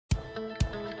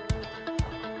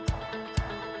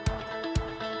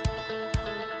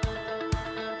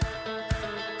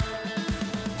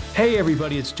Hey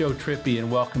everybody, it's Joe Trippi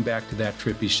and welcome back to That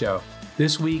Trippi Show.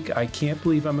 This week, I can't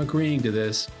believe I'm agreeing to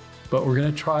this, but we're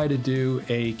going to try to do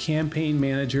a campaign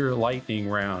manager lightning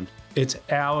round. It's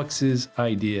Alex's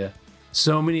idea.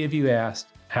 So many of you asked,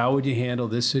 how would you handle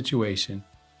this situation?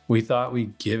 We thought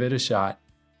we'd give it a shot.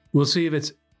 We'll see if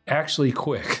it's actually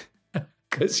quick.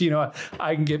 Because,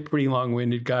 I can get pretty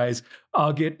long-winded, guys.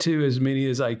 I'll get to as many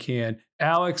as I can.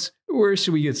 Alex, where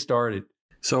should we get started?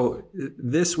 So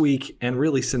this week, and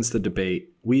really since the debate,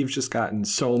 we've just gotten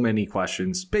so many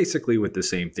questions, basically with the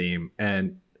same theme.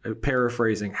 And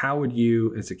paraphrasing, how would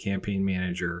you, as a campaign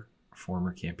manager,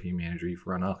 former campaign manager, you've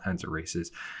run all kinds of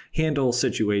races, handle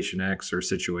situation X or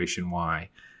situation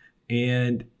Y?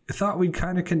 And I thought we'd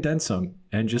kind of condense them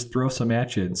and just throw some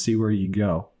at you and see where you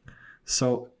go.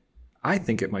 So I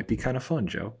think it might be kind of fun,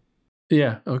 Joe.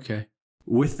 Yeah, okay.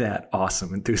 With that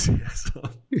awesome enthusiasm.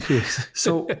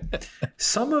 So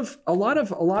a lot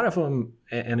of them,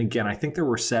 and again, I think there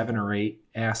were 7 or 8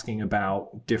 asking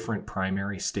about different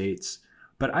primary states,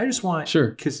 but I just want, sure,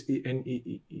 because and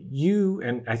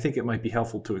I think it might be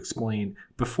helpful to explain,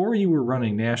 before you were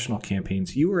running national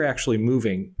campaigns, you were actually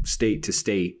moving state to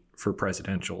state for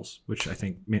presidentials, which I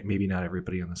think maybe not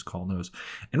everybody on this call knows.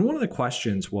 And one of the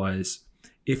questions was,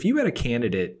 if you had a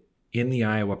candidate in the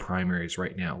Iowa primaries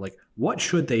right now, like, what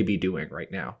should they be doing right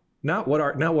now? Not what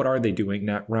are they doing,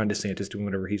 not Ron DeSantis doing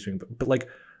whatever he's doing, but like,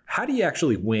 how do you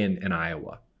actually win in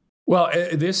Iowa? Well,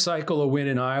 this cycle, a win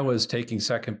in Iowa is taking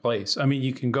second place. I mean,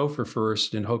 you can go for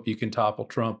first and hope you can topple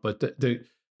Trump, but the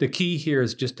key here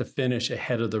is just to finish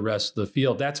ahead of the rest of the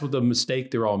field. That's what the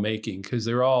mistake they're all making, because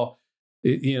they're all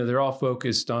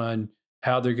focused on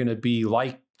how they're going to be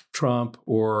like Trump,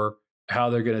 or how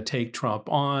they're going to take Trump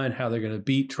on, how they're going to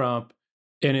beat Trump.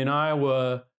 And in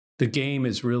Iowa, the game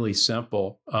is really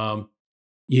simple.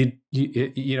 You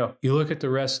look at the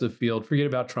rest of the field, forget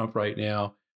about Trump right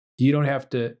now. You don't have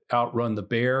to outrun the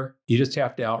bear. You just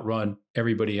have to outrun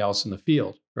everybody else in the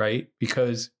field, right?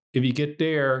 Because if you get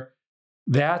there,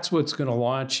 that's what's going to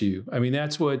launch you. I mean,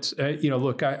 that's what's,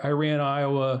 look, I ran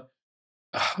Iowa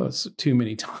too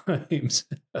many times.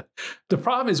 The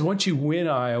problem is, once you win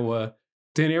Iowa,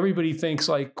 then everybody thinks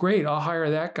like, great, I'll hire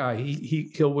that guy.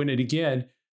 He'll win it again.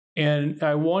 And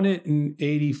I won it in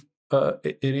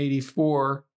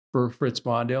 84 for Fritz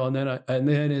Mondale, and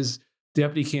then as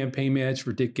deputy campaign manager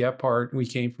for Dick Gephardt, we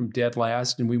came from dead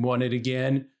last, and we won it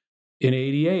again in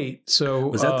 88. So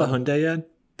was that the Hyundai ad?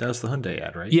 That was the Hyundai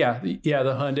ad, right? Yeah, the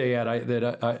Hyundai ad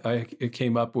that I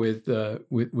came up with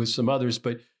some others,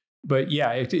 but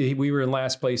yeah, we were in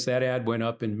last place. That ad went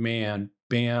up, and man,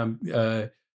 bam.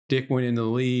 Dick went in the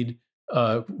lead,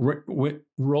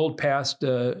 rolled past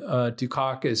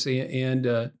Dukakis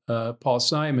and Paul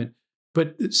Simon.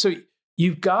 But so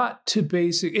you've got to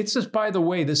it's just, by the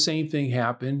way, the same thing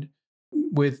happened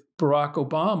with Barack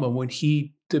Obama when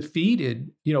he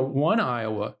defeated, won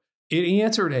Iowa. It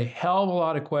answered a hell of a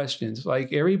lot of questions.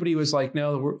 Like, everybody was like,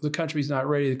 no, the country's not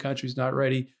ready. The country's not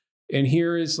ready. And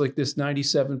here is like this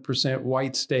 97%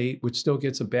 white state, which still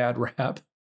gets a bad rap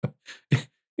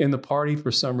in the party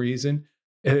for some reason.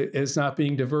 It's not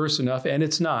being diverse enough, and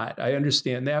it's not. I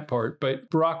understand that part, but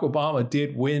Barack Obama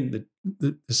did win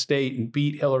the state and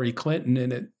beat Hillary Clinton,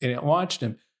 and it launched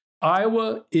him.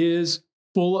 Iowa is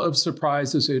full of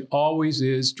surprises. It always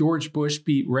is. George Bush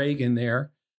beat Reagan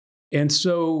there. And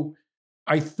so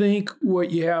I think what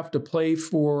you have to play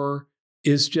for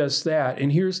is just that.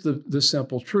 And here's the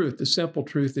simple truth. The simple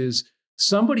truth is,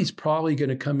 somebody's probably going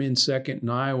to come in second in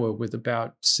Iowa with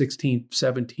about 16,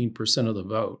 17% of the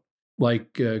vote,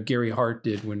 like Gary Hart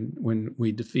did when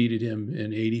we defeated him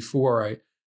in 84.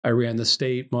 I ran the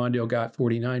state. Mondale got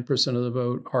 49% of the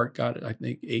vote. Hart got, I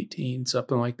think, 18,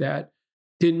 something like that.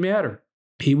 Didn't matter.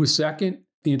 He was second.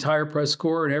 The entire press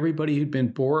corps and everybody who'd been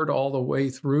bored all the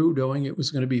way through, knowing it was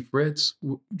going to be Fritz,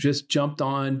 just jumped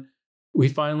on. We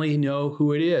finally know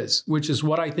who it is, which is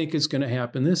what I think is going to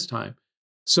happen this time.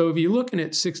 So if you're looking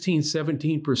at 16,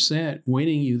 17%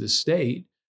 winning you the state,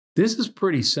 this is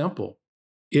pretty simple.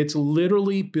 It's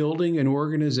literally building an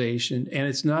organization, and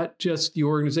it's not just the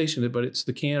organization, but it's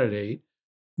the candidate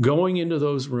going into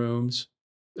those rooms,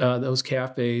 those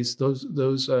cafes, those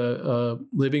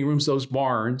living rooms, those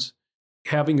barns,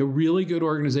 having a really good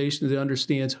organization that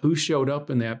understands who showed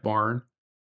up in that barn,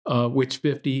 which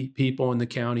 50 people in the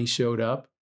county showed up,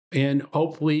 and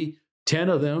hopefully 10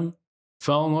 of them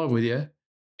fell in love with you.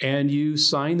 And you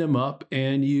sign them up,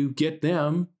 and you get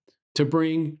them to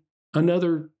bring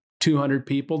another 200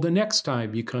 people the next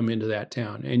time you come into that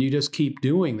town. And you just keep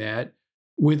doing that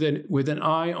with an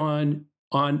eye on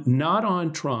not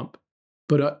on Trump,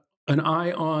 but an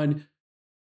eye on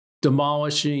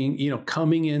demolishing,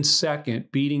 coming in second,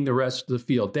 beating the rest of the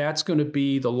field. That's going to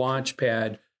be the launch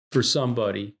pad for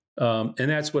somebody. And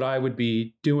that's what I would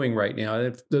be doing right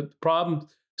now. The problem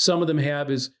some of them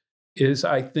have is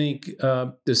I think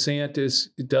DeSantis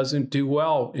doesn't do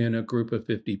well in a group of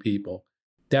 50 people.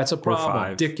 That's a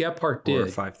problem. Dick Gephardt did. Or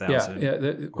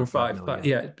 5,000. Or 5 million.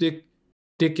 Yeah,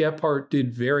 Dick Gephardt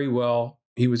did very well.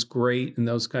 He was great in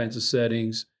those kinds of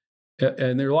settings.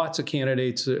 And there are lots of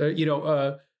candidates.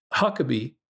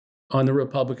 Huckabee on the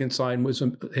Republican side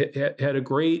had a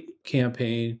great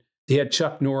campaign. He had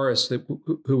Chuck Norris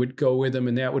who would go with him,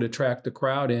 and that would attract the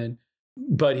crowd in.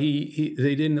 But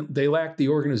they lacked the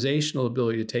organizational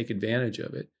ability to take advantage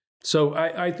of it. So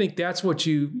I think that's what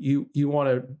you want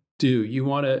to do.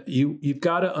 You've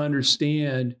got to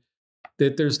understand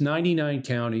that there's 99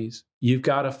 counties. You've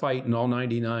got to fight in all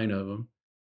 99 of them.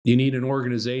 You need an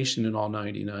organization in all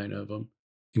 99 of them,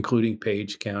 including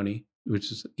Page County,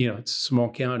 which is, it's a small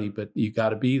county, but you got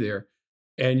to be there.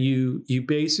 And you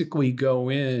basically go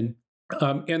in,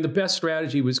 and the best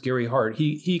strategy was Gary Hart.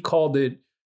 He called it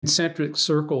concentric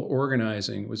circle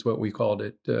organizing, was what we called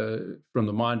it from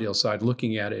the Mondale side,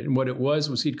 looking at it. And what it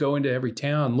was he'd go into every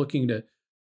town looking to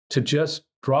just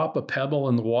drop a pebble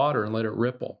in the water and let it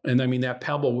ripple. And I mean, that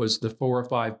pebble was the 4 or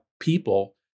 5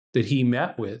 people that he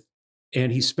met with.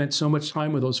 And he spent so much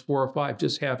time with those 4 or 5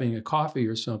 just having a coffee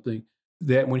or something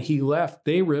that when he left,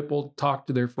 they rippled, talked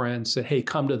to their friends, said, hey,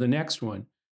 come to the next one.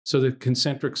 So the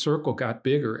concentric circle got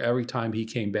bigger every time he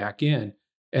came back in.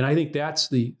 And I think that's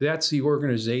the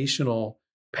organizational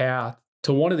path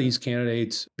to one of these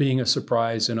candidates being a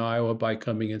surprise in Iowa by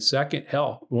coming in second.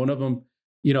 Hell, one of them,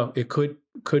 it could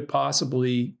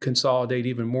possibly consolidate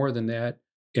even more than that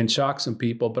and shock some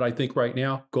people. But I think right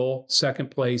now, goal,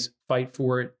 second place, fight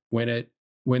for it, win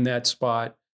that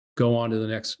spot, go on to the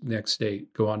next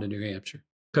state, go on to New Hampshire.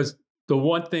 Because the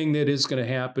one thing that is going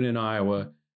to happen in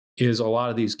Iowa is a lot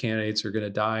of these candidates are going to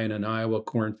die in an Iowa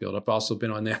cornfield. I've also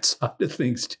been on that side of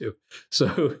things too.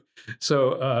 So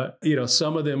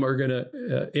some of them are going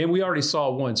to, and we already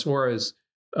saw one. Suarez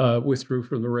withdrew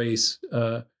from the race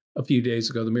a few days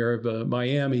ago. The mayor of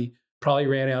Miami probably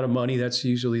ran out of money. That's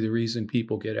usually the reason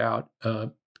people get out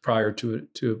prior to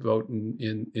a vote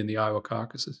in the Iowa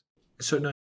caucuses. So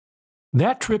now,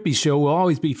 that Trippy Show will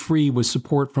always be free with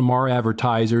support from our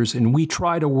advertisers, and we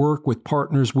try to work with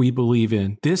partners we believe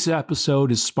in. This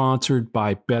episode is sponsored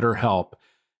by BetterHelp.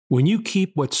 When you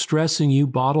keep what's stressing you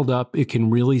bottled up, it can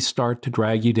really start to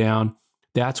drag you down.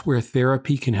 That's where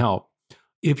therapy can help.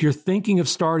 If you're thinking of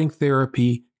starting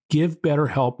therapy, give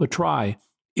BetterHelp a try.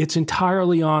 It's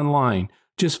entirely online.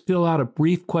 Just fill out a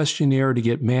brief questionnaire to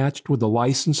get matched with a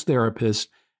licensed therapist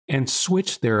and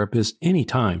switch therapists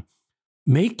anytime.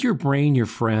 Make your brain your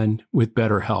friend with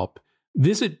BetterHelp.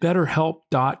 Visit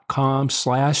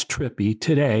BetterHelp.com/Trippy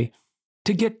today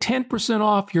to get 10%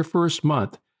 off your first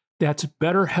month. That's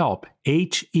BetterHelp,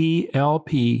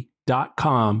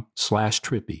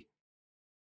 HELP.com/Trippy.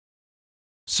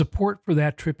 Support for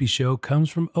That Trippy Show comes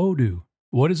from Odoo.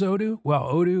 What is Odoo?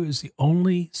 Well, Odoo is the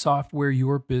only software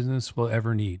your business will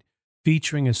ever need.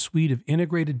 Featuring a suite of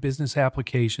integrated business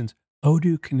applications,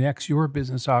 Odoo connects your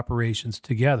business operations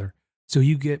together so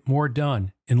you get more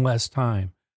done in less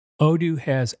time. Odoo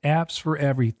has apps for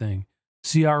everything: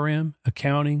 CRM,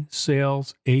 accounting,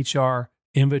 sales, HR,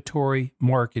 inventory,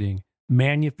 marketing,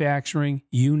 manufacturing,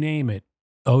 you name it.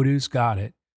 Odoo's got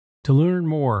it. To learn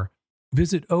more,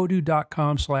 visit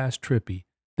odoo.com/Trippy.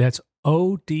 That's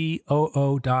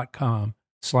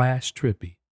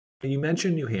ODOO.com/Trippy. You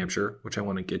mentioned New Hampshire, which I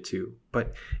want to get to,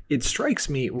 but it strikes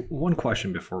me, one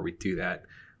question before we do that.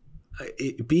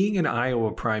 Being an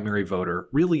Iowa primary voter,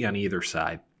 really on either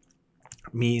side,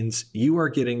 means you are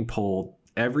getting polled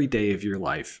every day of your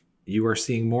life. You are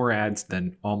seeing more ads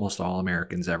than almost all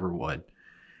Americans ever would.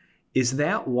 Is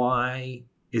that why?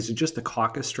 Is it just the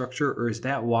caucus structure, or is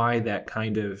that why that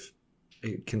kind of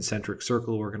concentric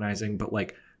circle organizing, but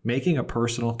like making a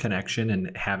personal connection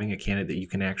and having a candidate that you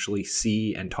can actually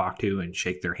see and talk to and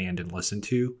shake their hand and listen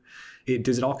to?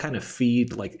 Does it all kind of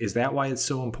feed? Like, is that why it's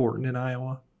so important in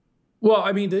Iowa? Well,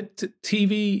 I mean,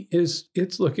 TV's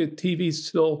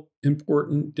still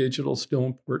important. Digital's still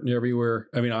important everywhere.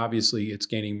 I mean, obviously it's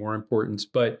gaining more importance,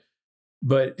 but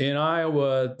in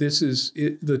Iowa,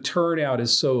 the turnout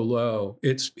is so low.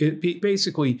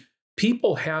 Basically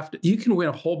people have to, you can win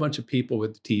a whole bunch of people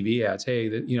with TV ads. Hey,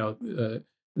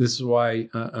 this is why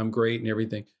I'm great and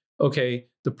everything. Okay.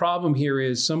 The problem here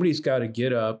is somebody's got to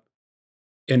get up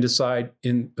and decide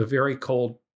in a very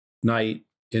cold night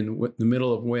in the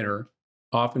middle of winter,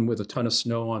 often with a ton of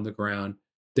snow on the ground,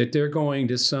 that they're going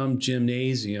to some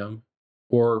gymnasium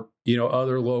or,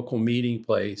 other local meeting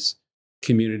place,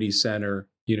 community center,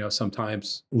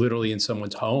 sometimes literally in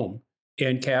someone's home,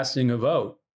 and casting a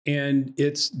vote. And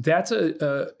it's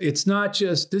not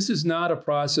just, this is not a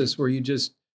process where you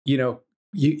just,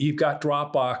 you've got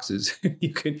drop boxes.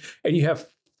 You have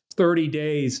 30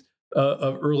 days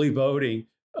of early voting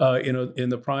in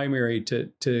the primary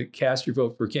to cast your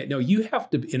vote for candidate. No, you have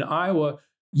to, in Iowa,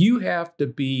 you have to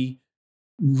be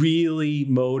really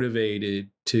motivated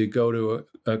to go to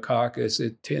a caucus.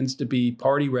 It tends to be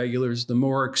party regulars. The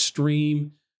more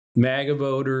extreme MAGA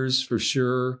voters, for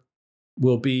sure,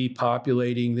 will be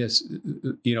populating this,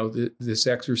 this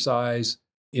exercise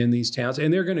in these towns,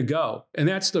 and they're going to go. And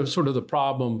that's the sort of the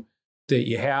problem that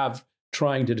you have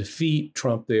trying to defeat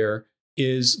Trump. There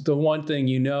is the one thing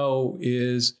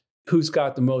is who's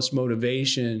got the most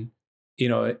motivation,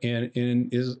 and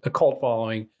is a cult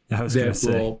following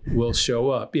that will show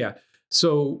up. Yeah.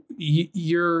 So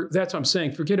that's what I'm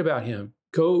saying. Forget about him.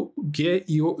 Go get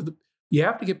you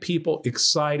have to get people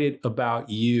excited about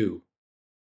you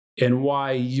and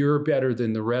why you're better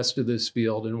than the rest of this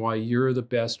field and why you're the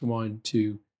best one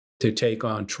to take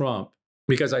on Trump.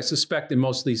 Because I suspect in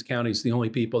most of these counties, the only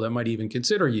people that might even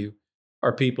consider you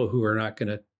are people who are not going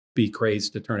to be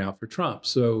crazed to turn out for Trump.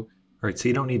 So, right. So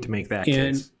you don't need to make that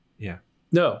case. Yeah.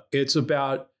 No, it's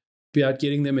about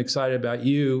getting them excited about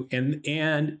you,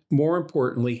 and more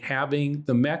importantly, having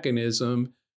the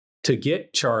mechanism to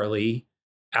get Charlie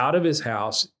out of his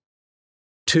house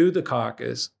to the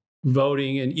caucus,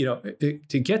 voting, and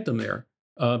to get them there,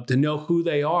 to know who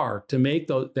they are, to make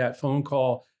that phone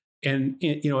call, and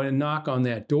knock on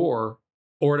that door,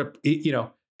 or to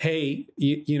hey,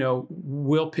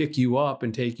 we'll pick you up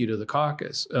and take you to the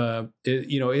caucus.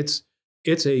 It's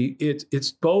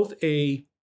both a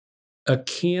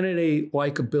candidate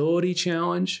likability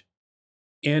challenge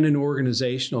and an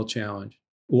organizational challenge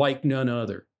like none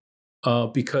other.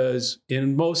 Because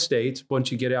in most states,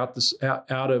 once you get out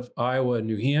of Iowa and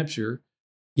New Hampshire,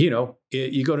 you go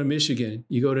to Michigan,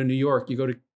 you go to New York, you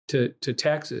go to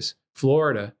Texas,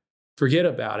 Florida, forget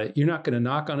about it. You're not going to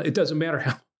knock on it. It doesn't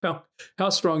matter how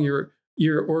strong your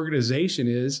organization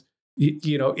is.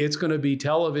 It's going to be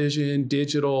television,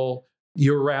 digital,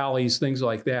 your rallies, things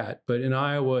like that. But in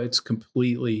Iowa, it's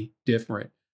completely different.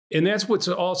 And that's what's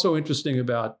also interesting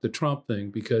about the Trump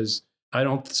thing, because I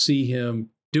don't see him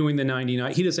doing the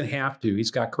 99. He doesn't have to.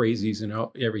 He's got crazies in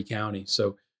every county,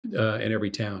 so in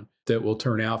every town that will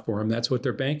turn out for him. That's what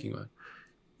they're banking on.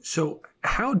 So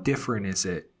how different is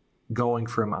it going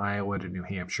from Iowa to New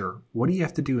Hampshire? What do you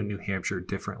have to do in New Hampshire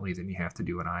differently than you have to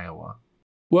do in Iowa?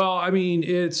 Well, I mean,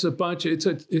 it's a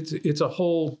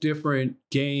whole different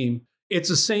game. It's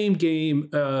the same game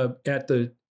at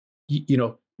the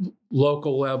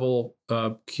local level,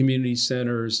 community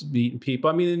centers, meeting people.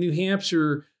 I mean, in New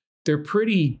Hampshire, they're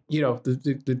pretty,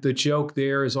 the joke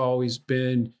there has always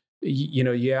been,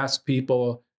 you ask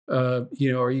people, are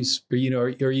you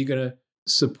going to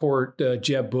support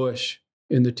Jeb Bush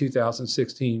in the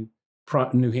 2016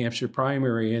 New Hampshire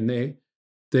primary? And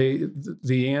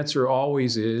the answer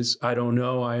always is, I don't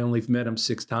know. I only met him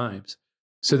 6 times.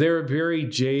 So they're very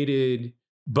jaded,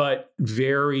 but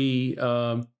very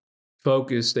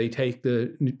focused. They take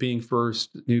the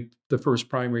first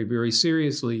primary very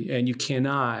seriously, and you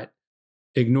cannot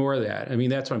ignore that. I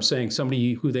mean, that's what I'm saying.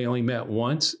 Somebody who they only met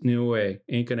once, no way,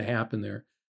 ain't going to happen there.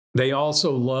 They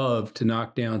also love to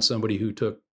knock down somebody who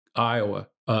took Iowa.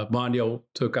 Mondale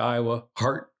took Iowa.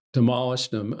 Hart demolished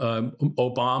them.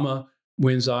 Obama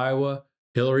wins Iowa.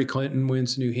 Hillary Clinton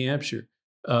wins New Hampshire.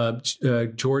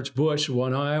 George Bush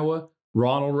won Iowa.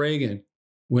 Ronald Reagan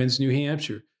wins New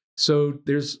Hampshire. So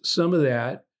there's some of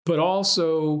that, but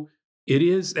also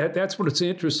that's what it's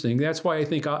interesting. That's why I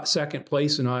think second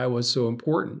place in Iowa is so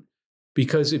important,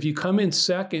 because if you come in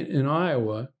second in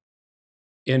Iowa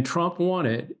and Trump won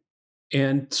it,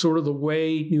 and sort of the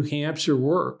way New Hampshire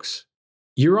works,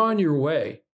 you're on your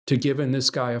way to giving this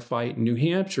guy a fight in New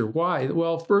Hampshire. Why?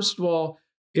 Well, first of all,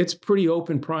 it's pretty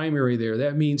open primary there.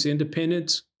 That means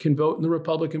independents can vote in the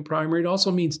Republican primary. It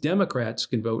also means Democrats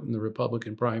can vote in the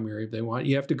Republican primary if they want.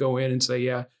 You have to go in and say,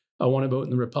 yeah, I want to vote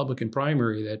in the Republican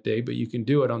primary that day, but you can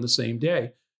do it on the same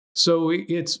day. So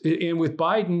and with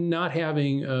Biden not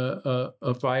having a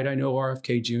fight, I know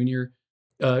RFK Jr.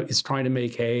 Is trying to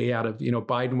make hay out of,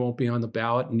 Biden won't be on the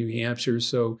ballot in New Hampshire,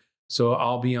 so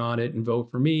I'll be on it and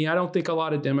vote for me. I don't think a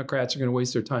lot of Democrats are going to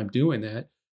waste their time doing that.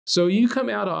 So you come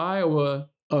out of Iowa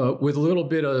with a little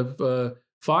bit of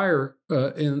fire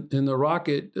in the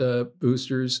rocket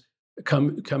boosters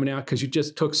coming out because you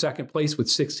just took second place with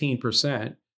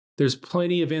 16%. There's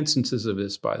plenty of instances of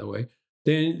this, by the way.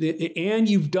 and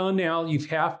you've done now, you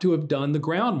have to have done the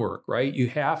groundwork, right? You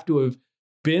have to have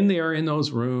been there in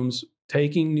those rooms,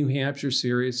 taking New Hampshire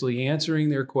seriously, answering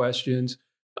their questions,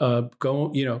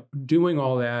 doing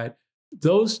all that.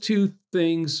 Those two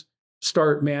things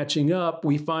start matching up.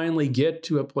 We finally get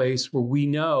to a place where we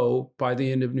know by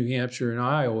the end of New Hampshire and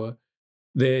Iowa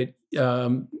that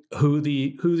who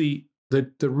the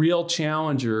real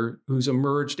challenger who's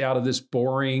emerged out of this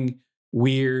boring,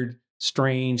 weird,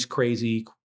 strange, crazy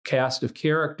cast of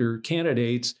character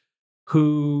candidates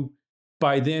who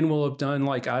by then will have done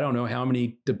like, I don't know how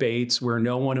many debates where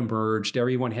no one emerged.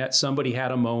 Somebody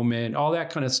had a moment. All that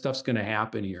kind of stuff's going to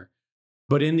happen here.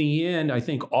 But in the end, I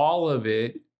think all of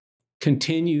it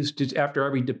continues to, after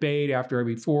every debate, after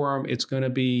every forum, it's going to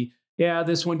be, yeah,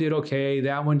 this one did okay.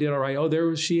 That one did all right.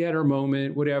 Oh, she had her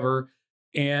moment, whatever.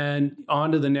 And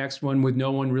on to the next one with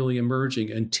no one really emerging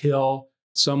until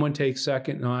someone takes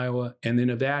second in Iowa. And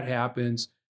then if that happens,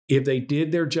 if they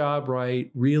did their job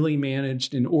right, really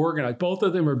managed and organized, both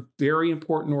of them are very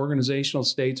important organizational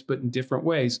states, but in different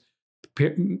ways.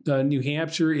 New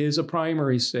Hampshire is a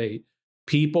primary state.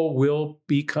 People will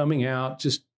be coming out,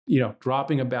 just,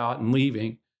 dropping about and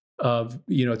leaving.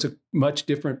 It's a much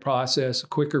different process, a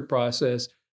quicker process.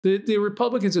 The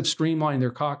Republicans have streamlined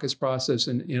their caucus process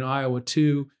in Iowa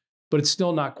too, but it's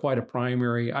still not quite a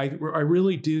primary. I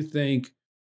really do think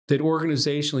that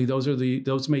organizationally,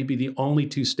 those may be the only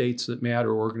two states that matter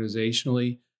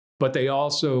organizationally, but they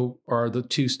also are the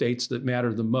two states that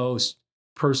matter the most.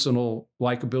 Personal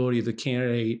likability of the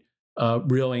candidate,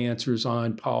 real answers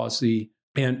on policy,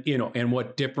 and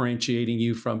what differentiating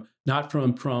you from not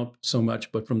from Trump so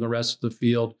much, but from the rest of the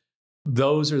field.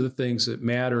 Those are the things that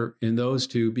matter in those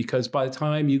two, because by the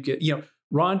time you get,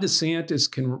 Ron DeSantis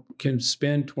can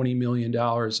spend $20 million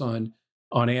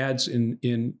on ads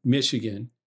in Michigan,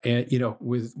 and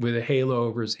with a halo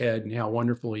over his head and how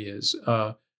wonderful he is.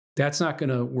 That's not going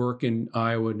to work in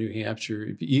Iowa, New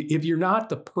Hampshire. If you're not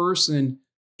the person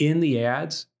in the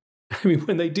ads, I mean,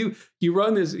 when they do, you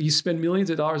run this, you spend millions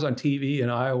of dollars on TV in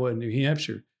Iowa and New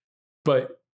Hampshire,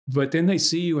 but then they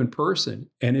see you in person,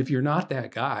 and if you're not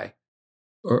that guy,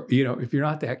 or if you're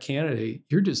not that candidate,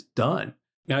 you're just done.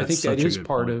 And I think that is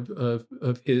part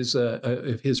of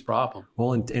his problem.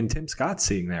 Well, and Tim Scott's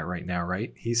seeing that right now,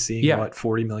 right? He's seeing what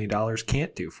 $40 million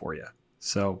can't do for you.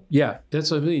 So yeah,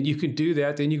 that's what I mean. You can do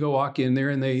that, then you go walk in there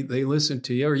and they listen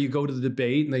to you, or you go to the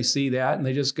debate and they see that and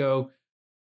they just go,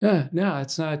 no,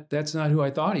 that's not who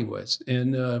I thought he was.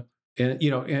 And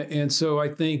so I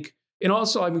think, and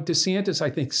also, I mean, DeSantis, I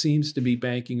think, seems to be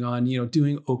banking on,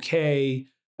 doing okay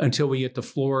until we get to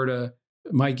Florida.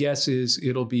 My guess is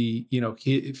it'll be,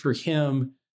 for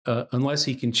him, unless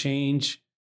he can change,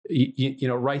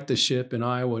 right the ship in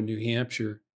Iowa and New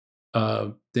Hampshire,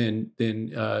 then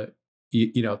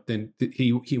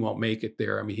he won't make it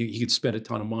there. I mean, he could spend a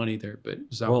ton of money there, but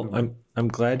I'm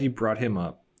glad you brought him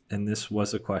up, and this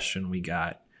was a question we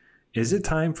got. Is it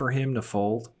time for him to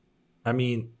fold? I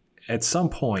mean, at some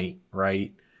point,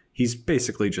 right? He's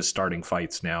basically just starting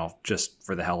fights now, just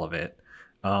for the hell of it.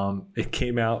 It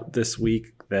came out this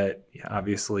week that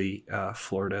obviously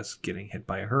Florida's getting hit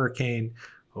by a hurricane.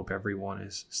 Hope everyone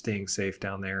is staying safe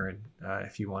down there. And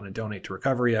if you want to donate to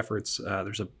recovery efforts,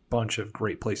 there's a bunch of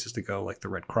great places to go, like the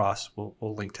Red Cross.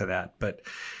 We'll link to that. But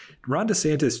Ron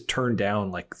DeSantis turned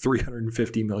down like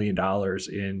 $350 million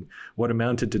in what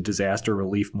amounted to disaster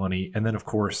relief money. And then, of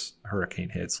course, hurricane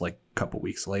hits like a couple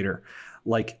weeks later.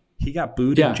 Like, he got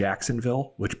booed in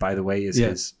Jacksonville, which, by the way, is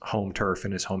his home turf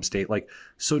in his home state.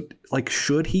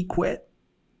 Should he quit?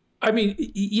 I mean,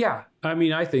 yeah. I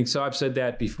mean, I think so. I've said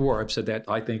that before. I've said that,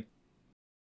 I think,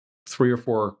 3 or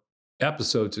 4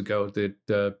 episodes ago,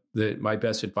 that my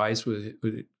best advice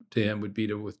to him would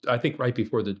be I think right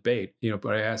before the debate,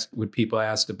 but I asked, when people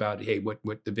asked about, hey,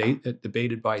 what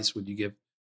debate advice would you give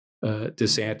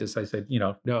DeSantis? I said,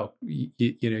 no,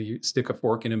 you stick a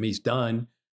fork in him. He's done.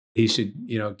 He should,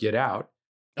 get out.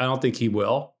 I don't think he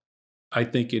will. I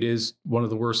think it is one of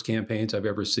the worst campaigns I've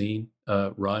ever seen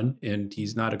run, and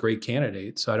he's not a great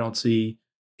candidate. So I don't see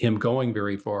him going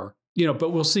very far.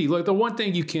 But we'll see. Look, the one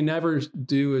thing you can never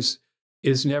do is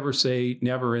never say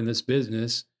never in this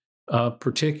business,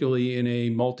 particularly in a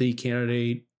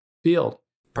multi-candidate field.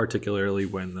 Particularly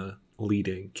when the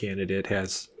leading candidate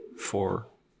has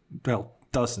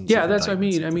dozens. Yeah, that's what I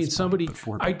mean. I mean, somebody.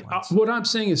 What I'm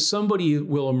saying is somebody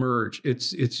will emerge.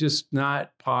 It's just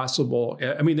not possible.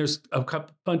 I mean, there's a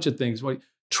bunch of things.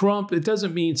 Trump. It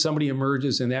doesn't mean somebody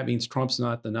emerges and that means Trump's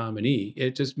not the nominee.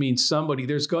 It just means somebody.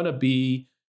 There's going to be,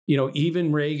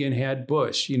 even Reagan had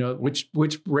Bush. Which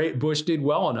Bush did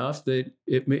well enough that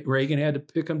Reagan had to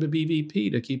pick him to be VP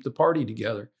to keep the party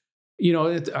together.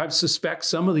 I suspect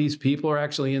some of these people are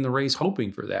actually in the race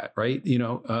hoping for that, right?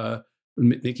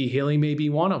 Nikki Haley may be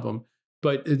one of them,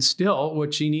 but it's still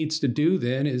what she needs to do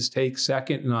then is take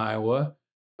second in Iowa,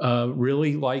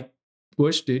 really like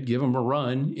Bush did, give him a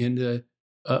run into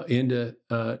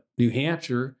New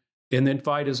Hampshire, and then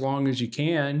fight as long as you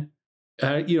can.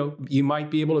 You might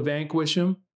be able to vanquish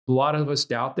him. A lot of us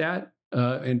doubt that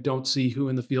and don't see who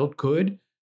in the field could.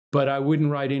 But I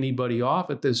wouldn't write anybody off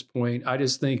at this point. I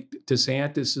just think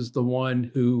DeSantis is the one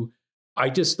who I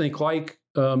just think like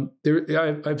I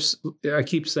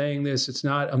keep saying this. It's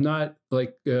not. I'm not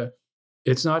like.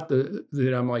 It's not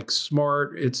that I'm like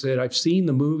smart. It's that I've seen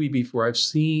the movie before. I've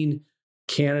seen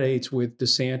candidates with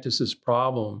DeSantis's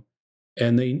problem,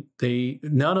 and they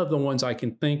none of the ones I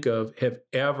can think of have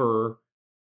ever,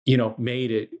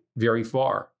 made it very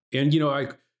far. And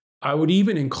I would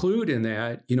even include in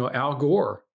that, Al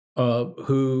Gore,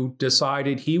 who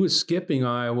decided he was skipping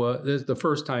Iowa. This is the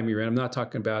first time he ran. I'm not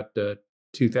talking about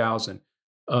 2000,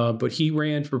 but he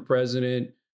ran for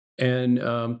president and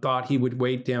thought he would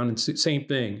wait down and same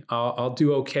thing. I'll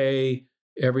do okay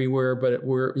everywhere, but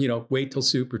wait till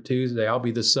Super Tuesday. I'll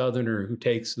be the Southerner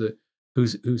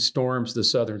who storms the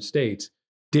Southern states.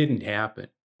 Didn't happen.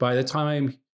 By the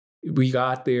time we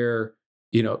got there,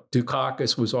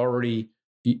 Dukakis was already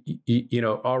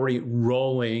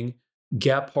rolling.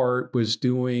 Gephardt was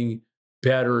doing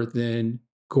better than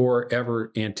Gore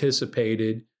ever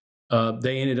anticipated.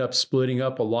 They ended up splitting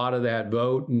up a lot of that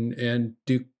vote, and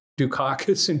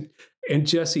Dukakis and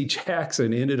Jesse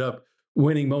Jackson ended up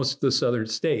winning most of the southern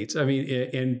states. I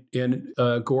mean, and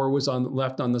Gore was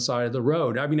left on the side of the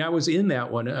road. I mean, I was in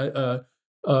that one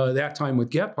that time with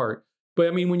Gephardt. But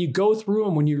I mean, when you go through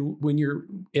them, when you're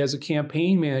as a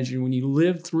campaign manager, when you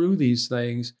live through these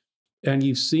things and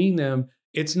you've seen them,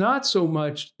 it's not so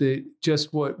much that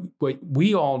just what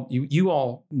we all you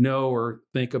all know or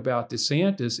think about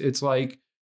DeSantis. It's like,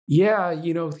 yeah,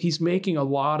 he's making a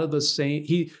lot of the same.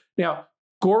 Now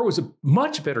Gore was a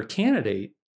much better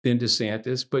candidate than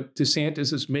DeSantis, but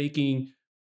DeSantis is making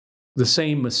the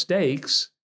same mistakes.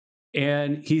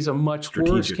 And he's a much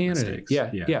worse candidate. Yeah,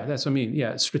 that's what I mean.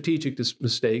 Yeah, strategic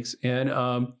mistakes. And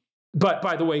but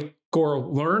by the way, Gore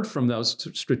learned from those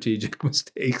strategic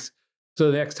mistakes.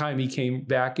 So the next time he came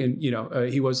back, and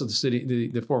he was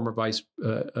the former vice,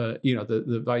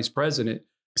 the vice president.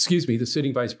 Excuse me, the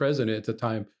sitting vice president at the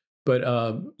time. But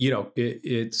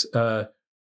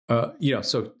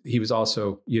so he was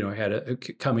also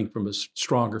had coming from a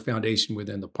stronger foundation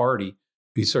within the party.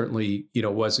 He certainly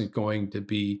wasn't going to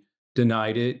be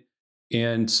denied it.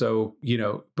 And so,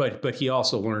 but he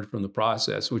also learned from the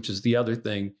process, which is the other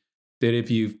thing, that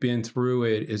if you've been through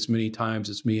it as many times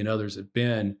as me and others have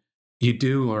been, you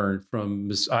do learn from,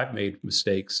 I've made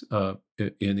mistakes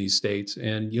in these states,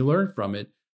 and you learn from it.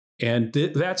 And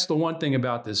that's the one thing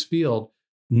about this field.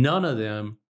 None of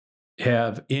them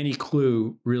have any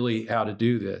clue really how to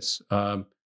do this,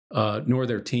 nor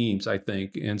their teams, I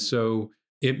think. And so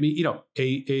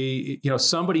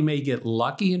somebody may get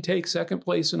lucky and take second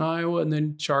place in Iowa and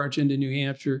then charge into New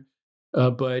Hampshire.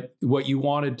 But what you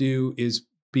want to do is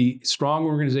be strong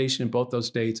organization in both those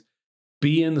states,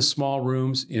 be in the small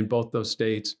rooms in both those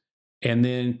states, and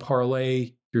then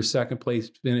parlay your second place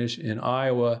finish in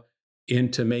Iowa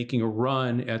into making a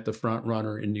run at the front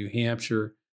runner in New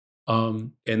Hampshire.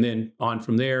 And then on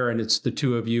from there, and it's the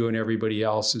two of you and everybody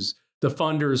else. The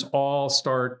funders all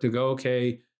start to go,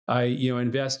 okay, I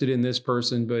invested in this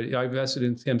person, but I invested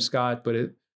in Tim Scott, but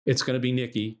it's going to be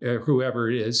Nikki, whoever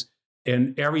it is,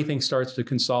 and everything starts to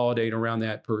consolidate around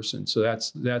that person. So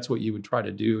that's what you would try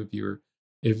to do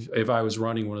if I was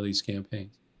running one of these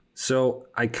campaigns. So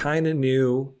I kind of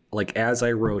knew, like as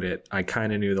I wrote it, I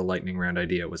kind of knew the lightning round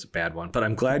idea was a bad one. But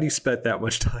I'm glad you spent that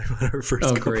much time on our first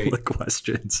couple of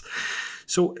questions.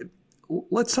 So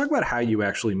let's talk about how you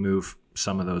actually move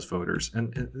some of those voters.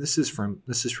 And this is from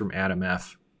Adam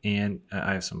F. And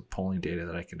I have some polling data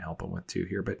that I can help him with too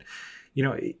here. But,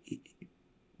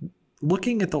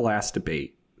 looking at the last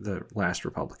debate, the last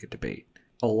Republican debate,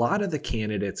 a lot of the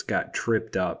candidates got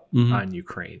tripped up on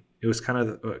Ukraine. It was kind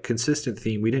of a consistent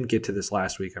theme. We didn't get to this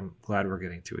last week. I'm glad we're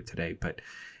getting to it today. But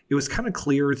it was kind of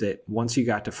clear that once you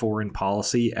got to foreign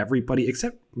policy, everybody,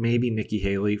 except maybe Nikki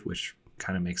Haley, which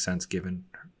kind of makes sense given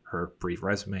her brief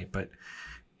resume, but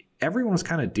everyone was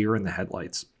kind of deer in the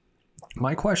headlights.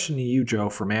 My question to you, Joe,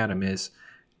 from Adam is,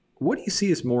 what do you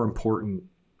see as more important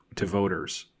to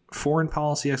voters, foreign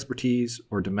policy expertise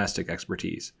or domestic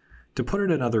expertise? To put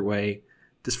it another way,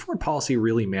 does foreign policy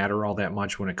really matter all that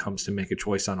much when it comes to make a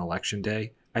choice on election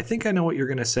day? I think I know what you're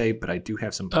going to say, but I do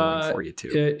have some polling for you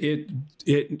too.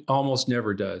 It almost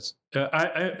never does.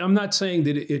 I'm not saying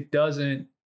that it doesn't,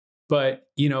 but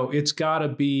it's got to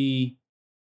be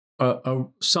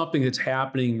something that's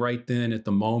happening right then at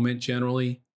the moment.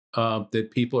 Generally, that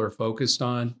people are focused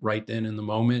on right then in the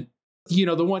moment.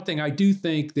 The one thing I do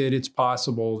think that it's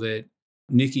possible that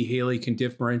Nikki Haley can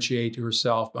differentiate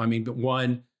herself. I mean, but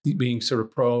one being sort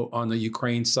of pro on the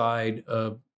Ukraine side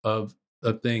of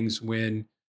things, when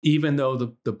even though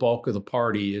the bulk of the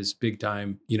party is big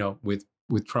time, with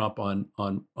Trump on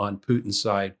Putin's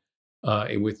side,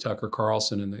 and with Tucker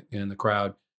Carlson in the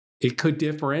crowd, it could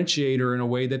differentiate her in a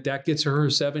way that gets her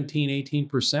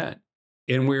 17-18%,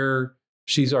 and where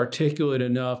she's articulate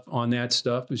enough on that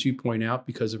stuff, as you point out,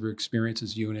 because of her experience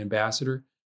as UN ambassador,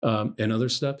 and other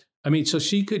stuff. I mean, so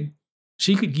she could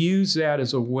use that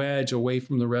as a wedge away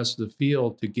from the rest of the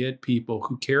field to get people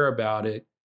who care about it.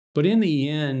 But in the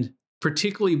end,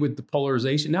 particularly with the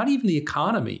polarization, not even the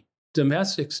economy,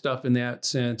 domestic stuff in that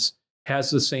sense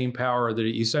has the same power that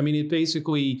it used to. I mean, it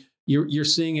basically, you're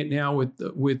seeing it now with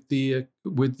the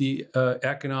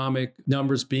economic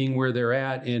numbers being where they're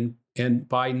at, and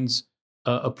Biden's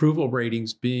approval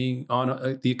ratings being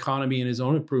on the economy, and his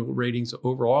own approval ratings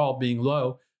overall being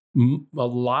low. A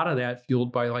lot of that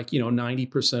fueled by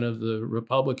 90% of the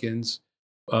Republicans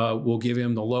will give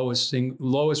him the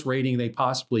lowest rating they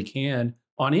possibly can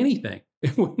on anything.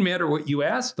 It wouldn't matter what you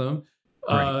ask them.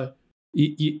 Right.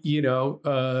 They're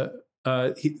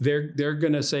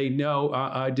going to say no.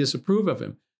 I disapprove of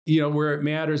him. Where it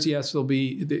matters, yes, there'll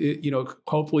be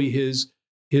hopefully his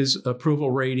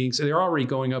approval ratings. They're already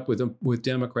going up with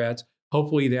Democrats.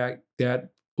 Hopefully that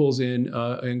pulls in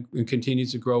and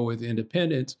continues to grow with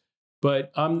independents.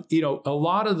 But a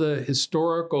lot of the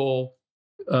historical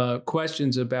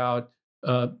questions about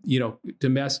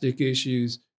domestic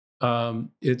issues,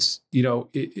 it's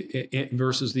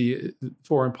versus the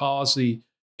foreign policy.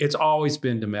 It's always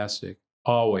been domestic,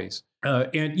 always.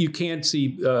 And you can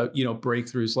see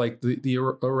breakthroughs like the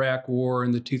Iraq War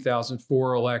and the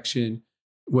 2004 election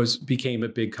became a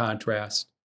big contrast.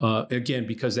 Again,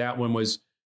 because that one was,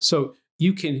 so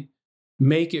you can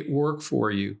make it work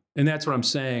for you. And that's what I'm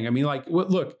saying. I mean,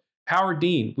 look, Howard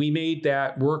Dean, we made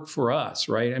that work for us,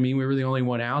 right? I mean, we were the only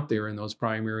one out there in those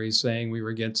primaries saying we were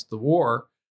against the war.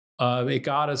 It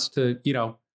got us to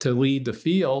lead the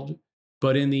field,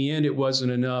 but in the end, it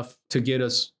wasn't enough to get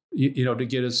us,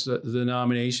 the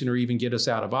nomination or even get us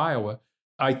out of Iowa.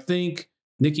 I think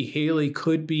Nikki Haley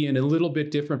could be in a little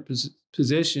bit different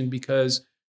position because,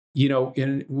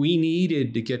 and we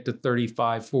needed to get to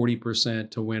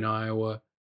 35-40% to win Iowa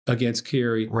against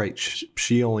Kerry. Right.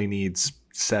 She only needs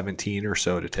 17 or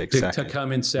so to take second. To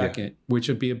come in second, which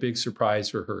would be a big surprise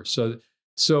for her. So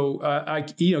I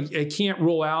can't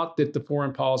rule out that the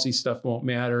foreign policy stuff won't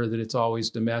matter, that it's always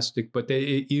domestic, but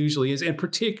it usually is. And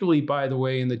particularly, by the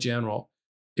way, in the general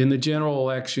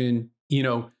election,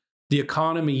 the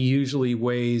economy usually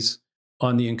weighs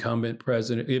on the incumbent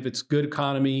president. If it's good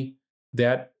economy,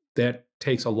 that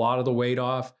takes a lot of the weight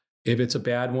off. If it's a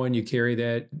bad one, you're carrying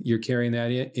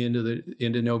that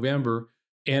into November.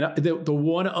 And the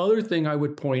one other thing I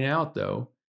would point out, though,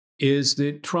 is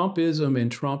that Trumpism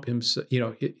and Trump himself,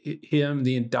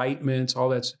 the indictments, all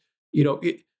that's,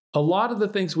 a lot of the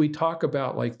things we talk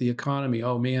about, like the economy,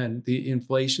 oh man, the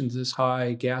inflation's this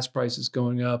high, gas prices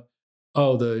going up.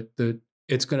 Oh,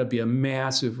 it's going to be a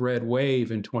massive red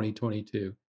wave in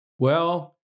 2022.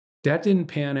 Well, that didn't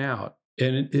pan out.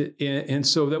 And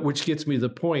so that, which gets me to the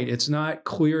point, it's not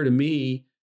clear to me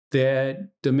that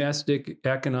domestic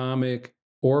economic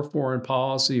or foreign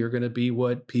policy are going to be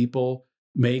what people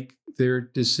make their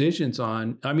decisions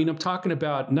on. I mean, I'm talking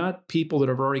about not people that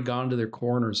have already gone to their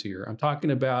corners here. I'm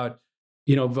talking about,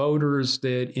 voters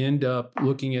that end up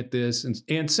looking at this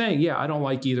and saying, yeah, I don't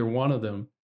like either one of them,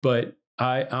 but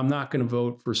I'm not going to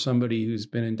vote for somebody who's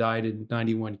been indicted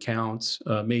 91 counts,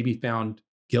 maybe found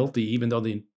guilty, even though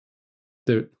the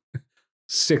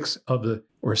 6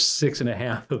 and a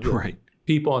half of the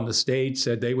people on the stage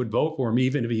said they would vote for him,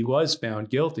 even if he was found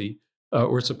guilty,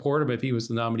 or support him if he was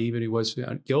the nominee, even if he was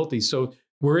found guilty. So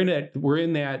we're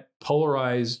in that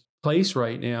polarized place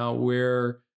right now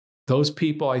where those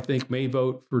people, I think, may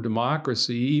vote for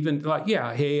democracy, even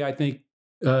I think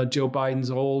Joe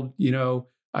Biden's old,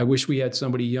 I wish we had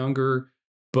somebody younger,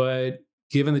 but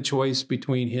given the choice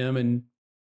between him and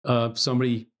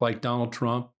somebody like Donald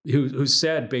Trump, who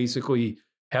said basically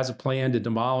has a plan to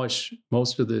demolish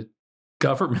most of the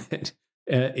government,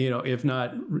 if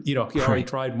not, he already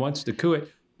tried once to coup it.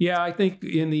 Yeah, I think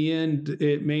in the end,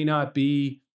 it may not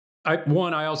be.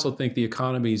 I also think the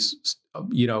economy's,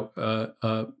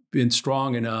 been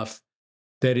strong enough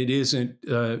that it isn't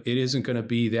going to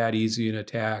be that easy an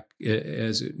attack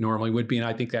as it normally would be. And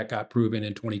I think that got proven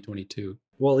in 2022.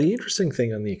 Well, the interesting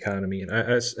thing on the economy, and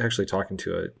I was actually talking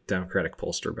to a Democratic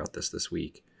pollster about this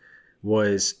week,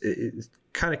 was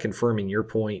kind of confirming your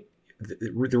point.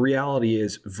 The reality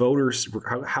is voters,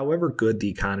 however good the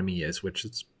economy is, which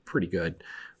is pretty good,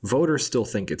 voters still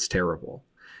think it's terrible.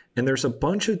 And there's a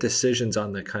bunch of decisions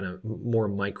on the kind of more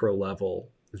micro level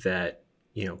that,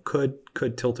 could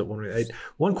tilt it one way.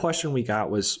 One question we got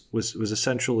was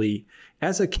essentially,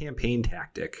 as a campaign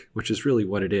tactic, which is really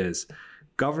what it is,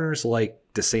 governors like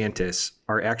DeSantis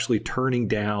are actually turning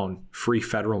down free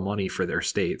federal money for their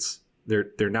states.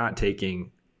 They're not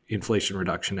taking Inflation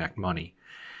Reduction Act money.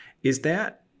 Is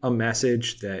that a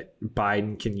message that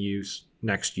Biden can use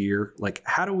next year? Like,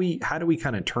 how do we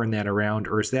kind of turn that around,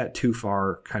 or is that too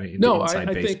far kind of into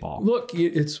inside baseball? Think, look,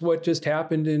 it's what just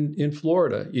happened in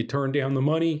Florida. You turn down the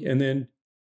money, and then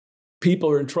people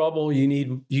are in trouble. You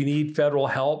need federal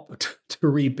help to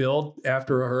rebuild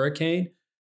after a hurricane.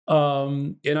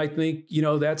 And I think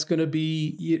that's going to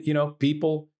be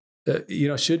people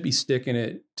should be sticking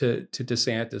it to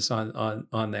DeSantis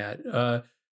on that.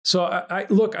 So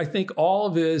I think all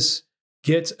of this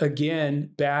gets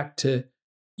again back to,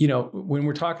 when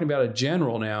we're talking about a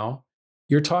general now,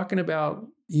 you're talking about,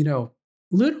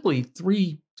 literally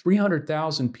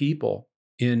 300,000 people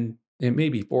in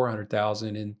maybe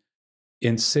 400,000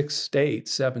 in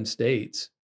 7 states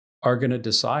are going to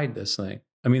decide this thing.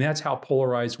 I mean, that's how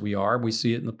polarized we are. We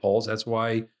see it in the polls. That's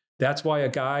why a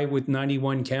guy with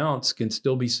 91 counts can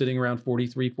still be sitting around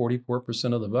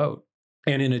 44% of the vote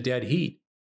and in a dead heat.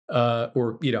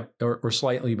 Or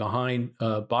slightly behind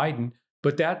Biden,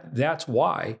 but that's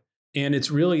why, and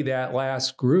it's really that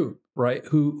last group, right?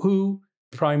 Who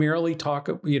primarily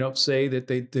say that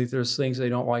there's things they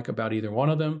don't like about either one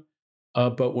of them,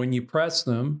 but when you press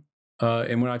them,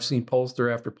 and when I've seen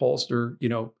pollster after pollster,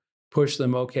 push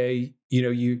them, okay,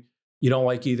 you don't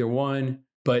like either one,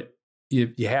 but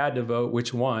if you had to vote,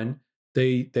 which one?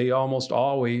 They almost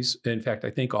always, in fact, I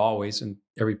think always in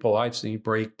every poll I've seen,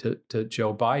 break to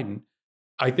Joe Biden.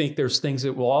 I think there's things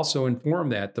that will also inform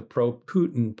that. The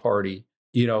pro-Putin party,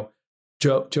 Joe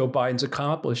Biden's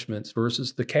accomplishments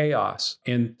versus the chaos.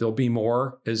 And there'll be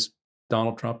more as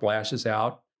Donald Trump lashes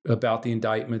out about the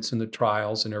indictments and the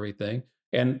trials and everything.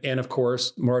 And of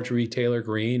course, Marjorie Taylor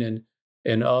Greene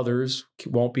and others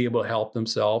won't be able to help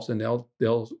themselves, and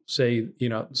they'll say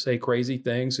crazy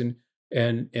things and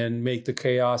make the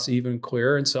chaos even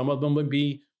clearer. And some of them would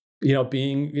be,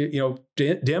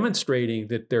 demonstrating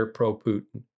that they're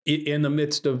pro-Putin in the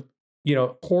midst of,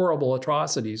 horrible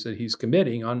atrocities that he's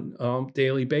committing on a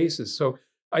daily basis. So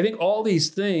I think all these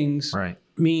things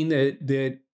mean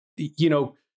that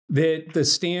the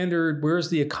standard, where's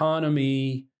the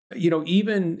economy,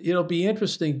 even it'll be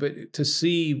interesting, but to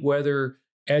see whether,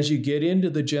 as you get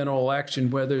into the general election,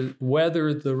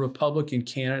 whether the Republican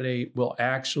candidate will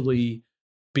actually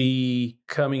be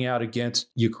coming out against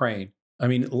Ukraine. I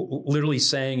mean, literally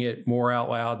saying it more out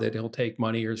loud that he'll take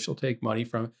money or she'll take money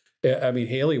from. I mean,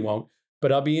 Haley won't, but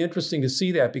it'll be interesting to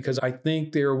see that, because I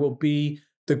think there will be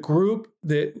the group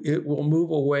that it will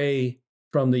move away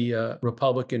from the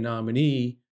Republican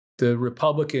nominee, the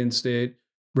Republicans that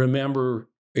remember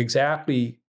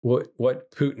exactly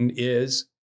what Putin is,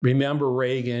 remember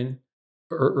Reagan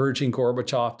urging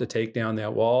Gorbachev to take down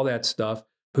that wall, that stuff,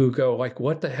 who go like,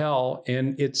 what the hell?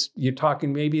 And you're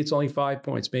talking, maybe it's only 5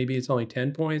 points, maybe it's only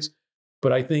 10 points.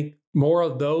 But I think more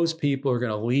of those people are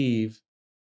going to leave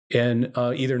and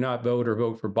either not vote or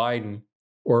vote for Biden,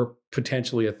 or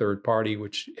potentially a third party,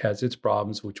 which has its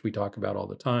problems, which we talk about all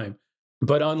the time,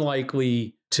 but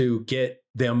unlikely to get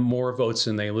them more votes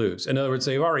than they lose. In other words,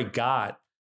 they've already got,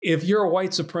 if you're a white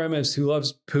supremacist who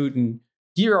loves Putin,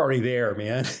 you're already there,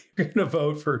 man. You're going to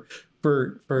vote for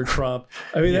Trump.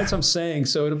 I mean, that's what I'm saying.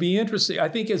 So it'll be interesting. I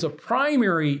think as a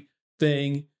primary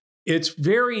thing, it's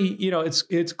very,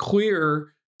 it's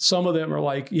clear. Some of them are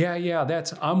like,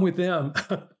 I'm with them.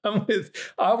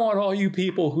 I want all you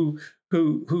people who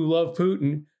love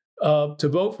Putin to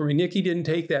vote for me. Nikki didn't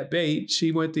take that bait.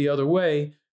 She went the other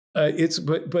way.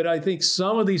 But I think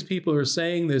some of these people who are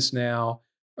saying this now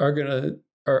are gonna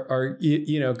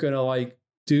like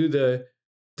do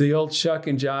the old shuck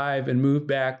and jive and move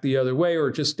back the other way, or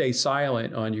just stay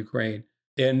silent on Ukraine,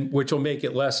 and which will make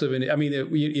it less of an. I mean,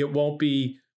 it won't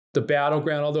be the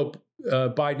battleground. Although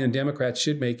Biden and Democrats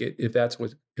should make it if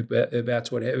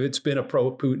it's been a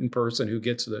pro-Putin person who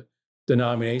gets the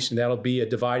nomination, that'll be a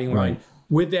dividing line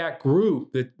with that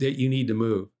group that you need to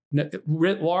move.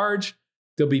 Writ large,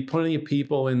 there'll be plenty of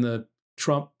people in the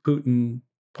Trump-Putin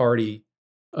party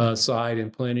side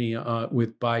and plenty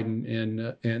with Biden and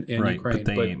Right, but Ukraine,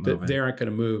 they but ain't moving. they aren't going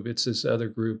to move. It's this other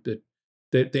group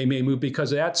that they may move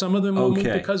because of that. Some of them will move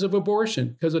Okay, because of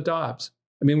abortion, because of Dobbs.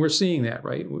 I mean, we're seeing that,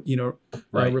 right?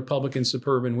 right. Republican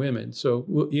suburban women. So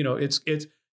it's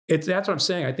that's what I'm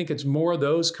saying. I think it's more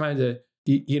those kinds of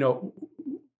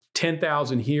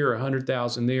 10,000 here,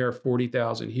 100,000 there,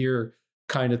 40,000 here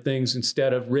kind of things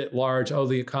instead of writ large. Oh,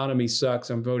 the economy sucks.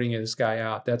 I'm voting this guy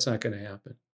out. That's not going to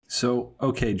happen. So,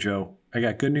 okay, Joe, I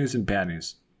got good news and bad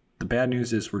news. The bad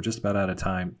news is we're just about out of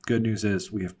time. Good news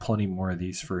is we have plenty more of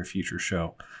these for a future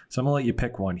show. So I'm going to let you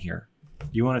pick one here.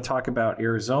 You want to talk about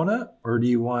Arizona, or do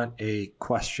you want a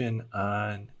question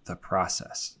on the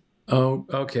process? Oh,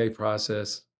 okay.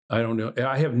 Process. I don't know.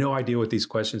 I have no idea what these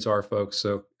questions are, folks.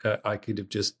 So I could have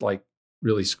just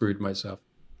really screwed myself.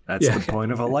 That's Yeah. the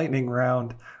point of a lightning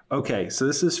round. Okay, so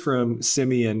this is from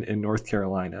Simeon in North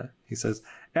Carolina. He says,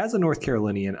 as a North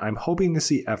Carolinian, I'm hoping to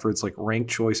see efforts like ranked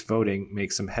choice voting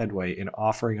make some headway in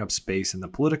offering up space in the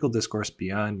political discourse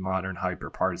beyond modern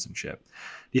hyperpartisanship.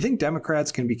 Do you think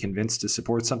Democrats can be convinced to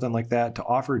support something like that, to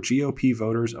offer GOP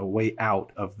voters a way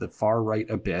out of the far-right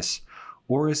abyss,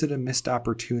 or is it a missed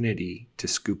opportunity to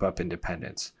scoop up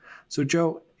independents? So,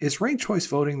 Joe, is ranked choice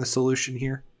voting the solution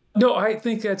here? No, I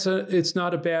think it's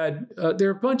not a bad. There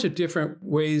are a bunch of different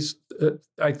ways.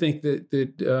 I think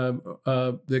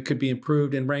that could be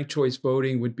improved, and ranked choice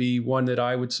voting would be one that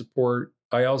I would support.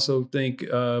 I also think.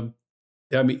 I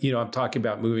mean, I'm talking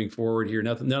about moving forward here.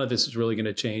 None of this is really going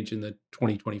to change in the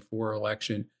 2024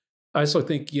 election. I also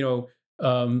think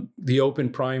the open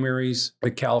primaries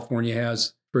that California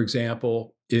has, for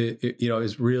example,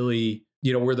 is really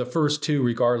where the first two,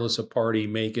 regardless of party,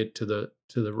 make it to the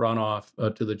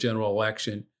runoff to the general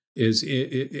election.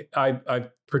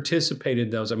 I've participated in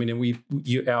those. I mean,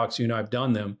 and Alex, you and I've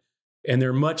done them, and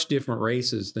they're much different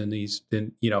races than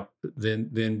than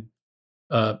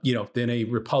a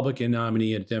Republican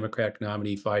nominee and a Democratic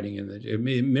nominee fighting. It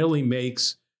really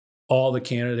makes all the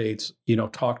candidates,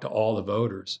 talk to all the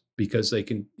voters because they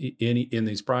can in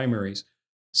these primaries.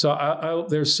 So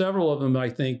there's several of them I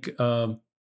think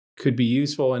could be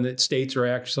useful, and that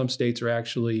some states are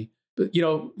actually. But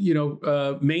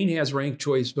Maine has ranked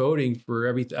choice voting for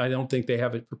everything. I don't think they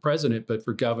have it for president, but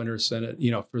for governor, senate,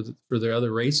 for the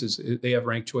other races, they have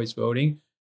ranked choice voting.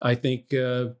 I think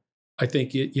it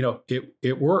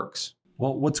works.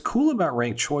 Well, what's cool about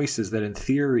ranked choice is that in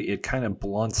theory, it kind of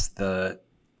blunts the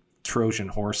Trojan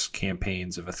horse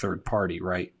campaigns of a third party,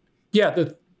 right? Yeah,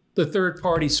 the third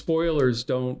party spoilers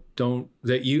don't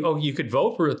that you could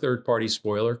vote for a third party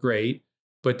spoiler, great,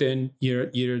 but then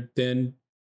you're then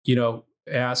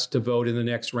asked to vote in the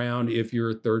next round if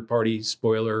your third party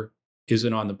spoiler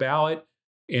isn't on the ballot,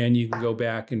 and you can go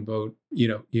back and vote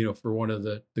for one of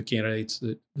the candidates,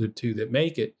 the two that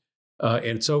make it,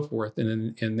 and so forth,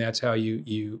 and that's how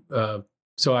you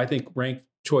so I think ranked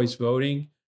choice voting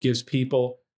gives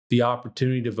people the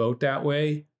opportunity to vote that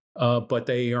way, but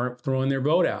they aren't throwing their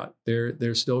vote out.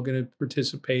 They're still going to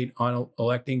participate on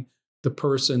electing the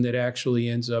person that actually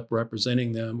ends up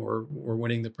representing them or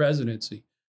winning the presidency.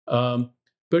 But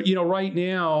right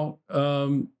now,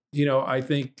 I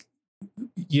think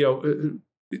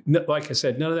like I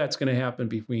said, none of that's going to happen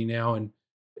between now and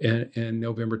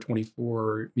November 24.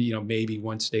 Or, maybe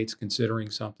one state's considering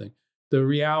something. The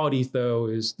reality, though,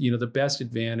 is the best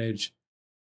advantage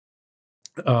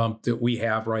that we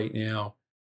have right now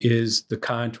is the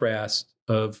contrast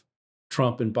of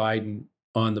Trump and Biden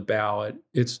on the ballot.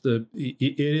 It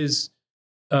is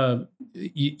a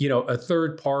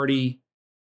third party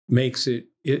makes it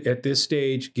at this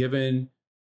stage. Given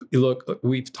look,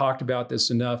 we've talked about this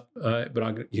enough,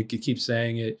 but you could keep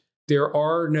saying it. There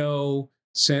are no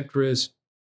centrist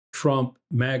Trump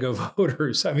MAGA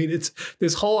voters. I mean, it's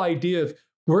this whole idea of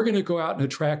we're going to go out and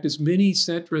attract as many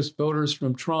centrist voters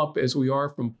from Trump as we are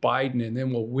from Biden, and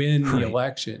then we'll win the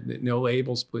election that No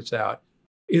Labels puts out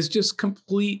is just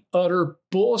complete, utter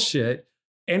bullshit.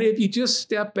 And if you just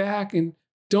step back and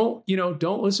don't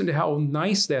listen to how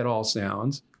nice that all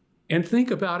sounds and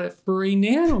think about it for a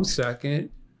nanosecond,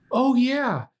 oh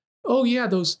yeah,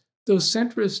 those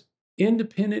centrist,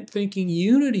 independent thinking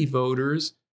unity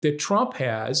voters that Trump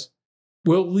has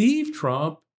will leave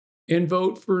Trump and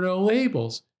vote for No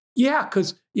Labels. Yeah,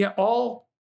 because all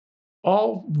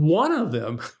one of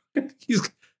them,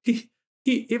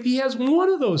 if he has one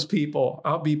of those people,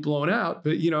 I'll be blown out.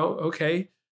 But okay.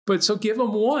 But so give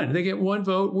them one. They get one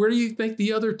vote. Where do you think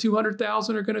the other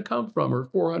 200,000 are going to come from, or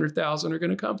 400,000 are going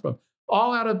to come from?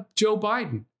 All out of Joe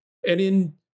Biden. And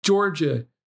in Georgia,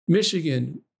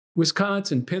 Michigan,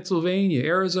 Wisconsin, Pennsylvania,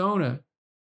 Arizona,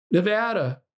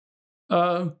 Nevada,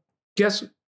 guess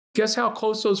guess how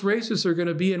close those races are going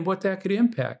to be and what that could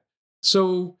impact.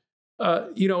 So,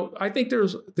 I think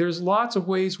there's lots of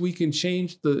ways we can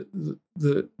change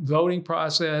the voting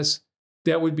process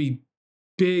that would be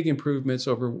big improvements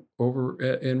over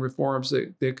and reforms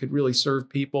that could really serve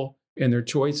people and their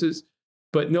choices.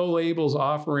 But no labels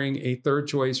offering a third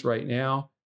choice right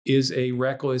now is a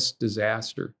reckless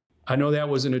disaster. I know that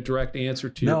wasn't a direct answer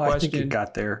to your question. I think you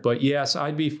got there. But yes,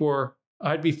 I'd be for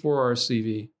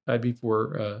RCV. I'd be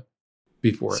for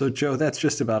before. So, Joe, that's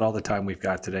just about all the time we've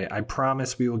got today. I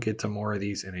promise we will get to more of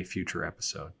these in a future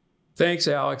episode. Thanks,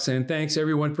 Alex, and thanks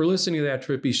everyone for listening to That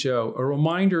Trippy Show. A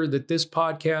reminder that this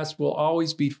podcast will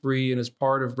always be free and is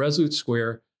part of Resolute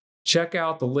Square. Check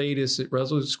out the latest at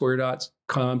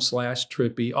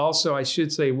resolutesquare.com/trippy. Also, I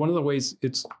should say one of the ways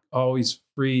it's always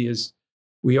free is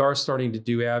we are starting to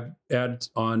do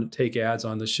take ads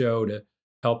on the show to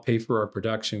help pay for our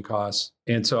production costs.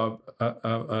 And so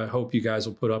I hope you guys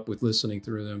will put up with listening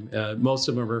through them. Most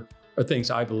of them are things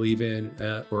I believe in,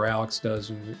 or Alex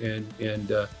does,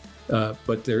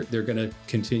 but they're going to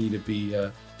continue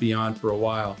to be on for a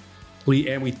while.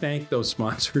 And we thank those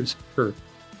sponsors for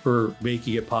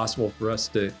making it possible for us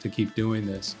to keep doing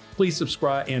this. Please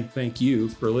subscribe, and thank you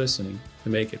for listening to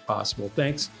make it possible.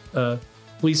 Thanks.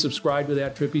 Please subscribe to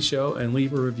That Trippy Show and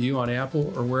leave a review on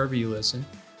Apple or wherever you listen.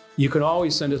 You can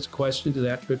always send us a question to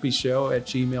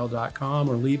thattrippyshow@gmail.com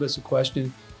or leave us a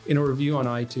question in a review on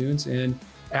iTunes. And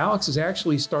Alex is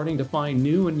actually starting to find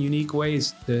new and unique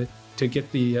ways to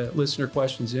get the listener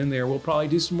questions in there. We'll probably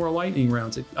do some more lightning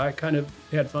rounds. I kind of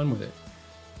had fun with it.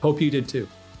 Hope you did too.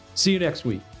 See you next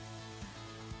week.